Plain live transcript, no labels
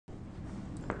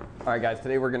All right guys,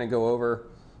 today we're going to go over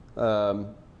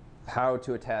how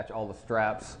to attach all the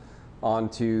straps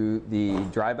onto the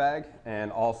dry bag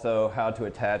and also how to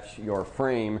attach your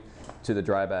frame to the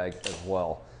dry bag as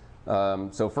well.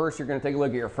 So first you're going to take a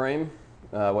look at your frame,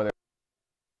 whether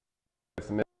it's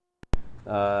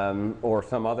or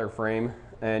some other frame,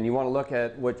 and you want to look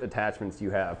at which attachments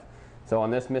you have. So on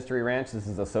this Mystery Ranch, this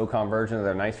is a SOCOM version of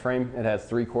their nice frame. It has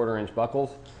 3/4 inch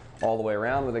buckles all the way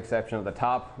around with the exception of the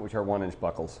top, which are 1 inch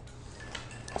buckles.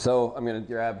 So I'm going to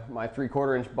grab my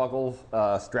 3/4 inch buckles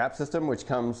strap system, which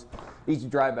comes, each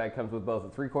dry bag comes with both the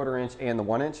 3/4 inch and the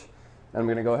 1 inch. And I'm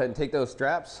going to go ahead and take those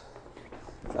straps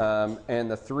and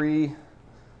the three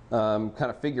kind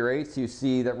of figure eights you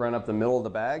see that run up the middle of the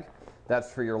bag.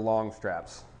 That's for your long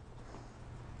straps.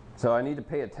 So I need to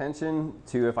pay attention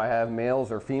to if I have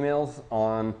males or females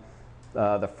on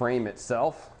the frame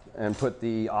itself and put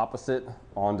the opposite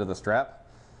onto the strap.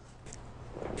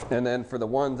 And then for the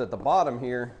ones at the bottom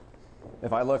here,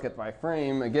 if I look at my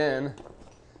frame again,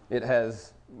 it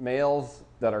has males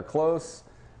that are close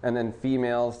and then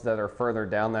females that are further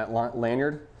down that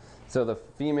lanyard. So the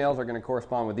females are going to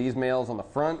correspond with these males on the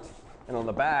front, and on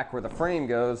the back where the frame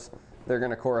goes, they're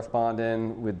going to correspond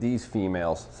in with these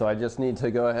females. So I just need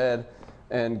to go ahead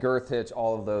and girth hitch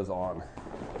all of those on.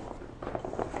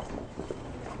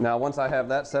 Now once I have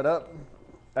that set up,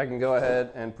 I can go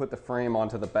ahead and put the frame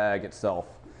onto the bag itself.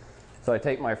 So I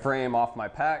take my frame off my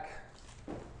pack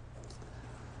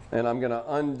and I'm going to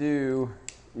undo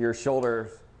your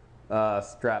shoulder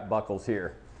strap buckles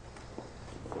here.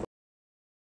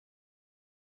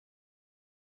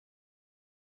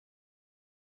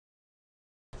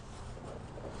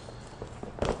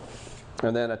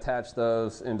 And then attach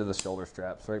those into the shoulder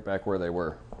straps right back where they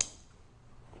were.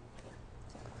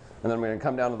 And then I'm going to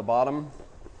come down to the bottom,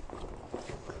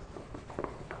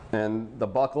 and the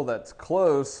buckle that's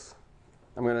close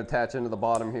I'm going to attach into the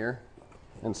bottom here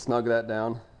and snug that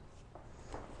down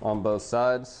on both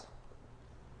sides.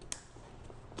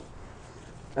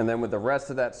 And then with the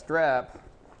rest of that strap,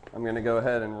 I'm going to go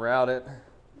ahead and route it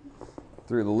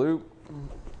through the loop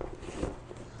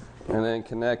and then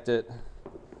connect it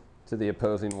to the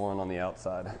opposing one on the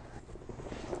outside.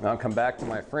 Now I'll come back to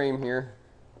my frame here,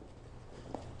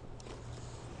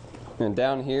 and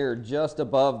down here just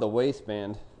above the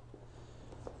waistband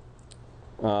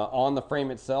on the frame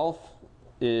itself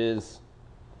is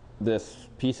this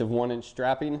piece of 1 inch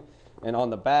strapping, and on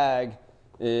the bag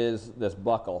is this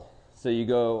buckle. So you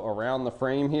go around the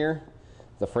frame here,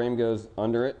 the frame goes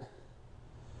under it,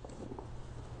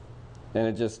 and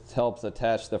it just helps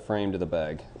attach the frame to the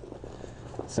bag.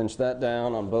 Cinch that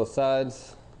down on both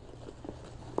sides.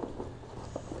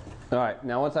 All right,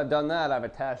 now once I've done that, I've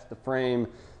attached the frame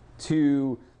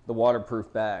to the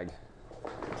waterproof bag.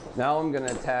 Now I'm going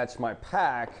to attach my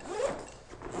pack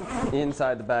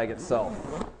inside the bag itself.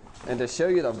 And to show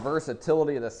you the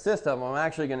versatility of the system, I'm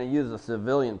actually going to use a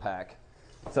civilian pack.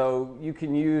 So you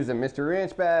can use a Mystery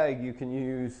Ranch bag, you can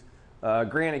use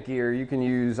Granite Gear, you can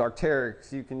use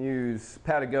Arc'teryx, you can use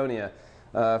Patagonia.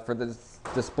 For this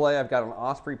display, I've got an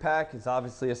Osprey pack. It's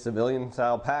obviously a civilian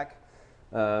style pack.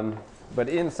 But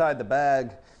inside the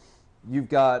bag, you've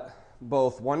got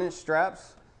both 1 inch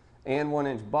straps and 1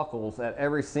 inch buckles at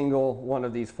every single one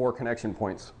of these 4 connection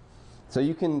points. So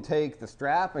you can take the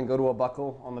strap and go to a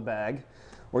buckle on the bag,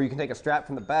 or you can take a strap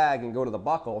from the bag and go to the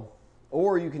buckle,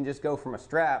 or you can just go from a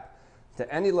strap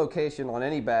to any location on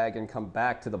any bag and come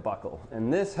back to the buckle.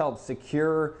 And this helps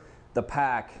secure the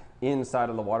pack inside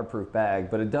of the waterproof bag,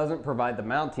 but it doesn't provide the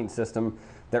mounting system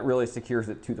that really secures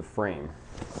it to the frame.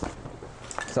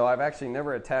 So I've actually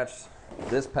never attached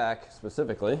this pack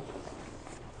specifically,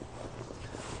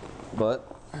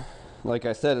 but like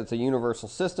I said, it's a universal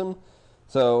system.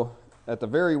 So at the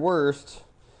very worst,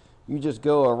 you just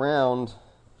go around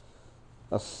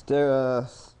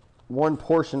one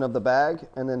portion of the bag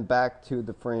and then back to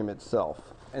the frame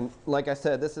itself. And like I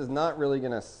said, this is not really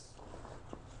going to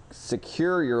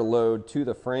secure your load to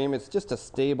the frame. It's just to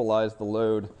stabilize the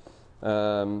load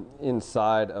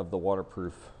inside of the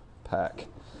waterproof pack.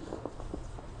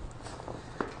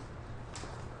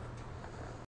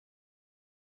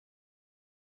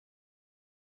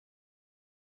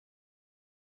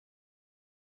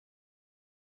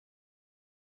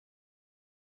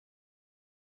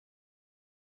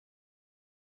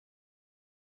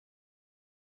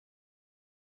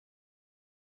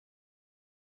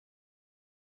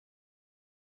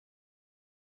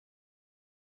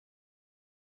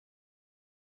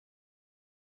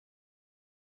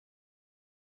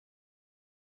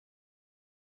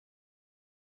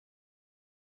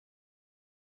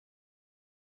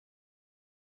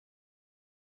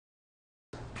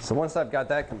 So once I've got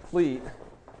that complete,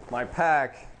 my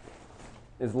pack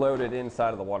is loaded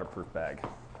inside of the waterproof bag.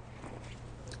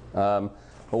 But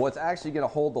what's actually going to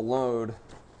hold the load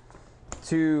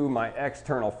to my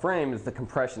external frame is the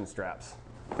compression straps.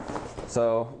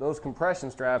 So those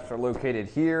compression straps are located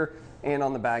here and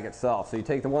on the bag itself. So you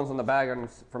take the ones on the bag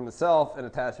from the self and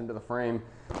attach them to the frame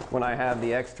when I have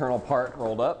the external part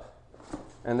rolled up.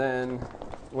 And then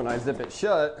when I zip it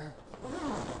shut,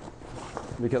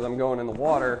 because I'm going in the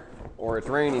water or it's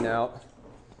raining out,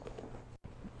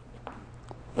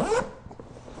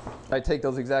 I take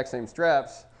those exact same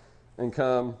straps and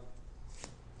come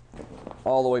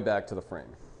all the way back to the frame.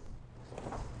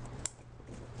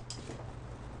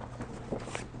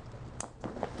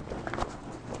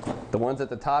 The ones at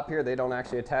the top here, they don't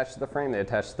actually attach to the frame, they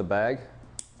attach to the bag.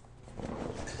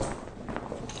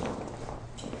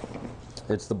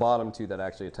 It's the bottom two that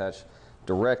actually attach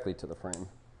directly to the frame.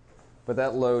 But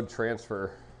that load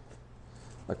transfer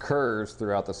occurs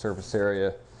throughout the surface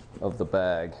area of the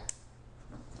bag.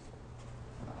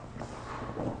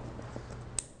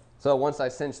 So once I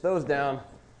cinch those down,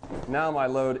 now my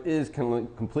load is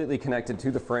completely connected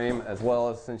to the frame, as well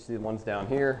as essentially the ones down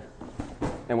here.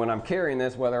 And when I'm carrying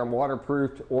this, whether I'm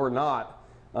waterproofed or not,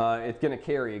 it's going to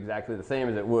carry exactly the same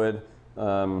as it would,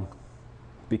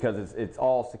 because it's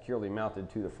all securely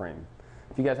mounted to the frame.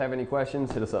 If you guys have any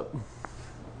questions, hit us up.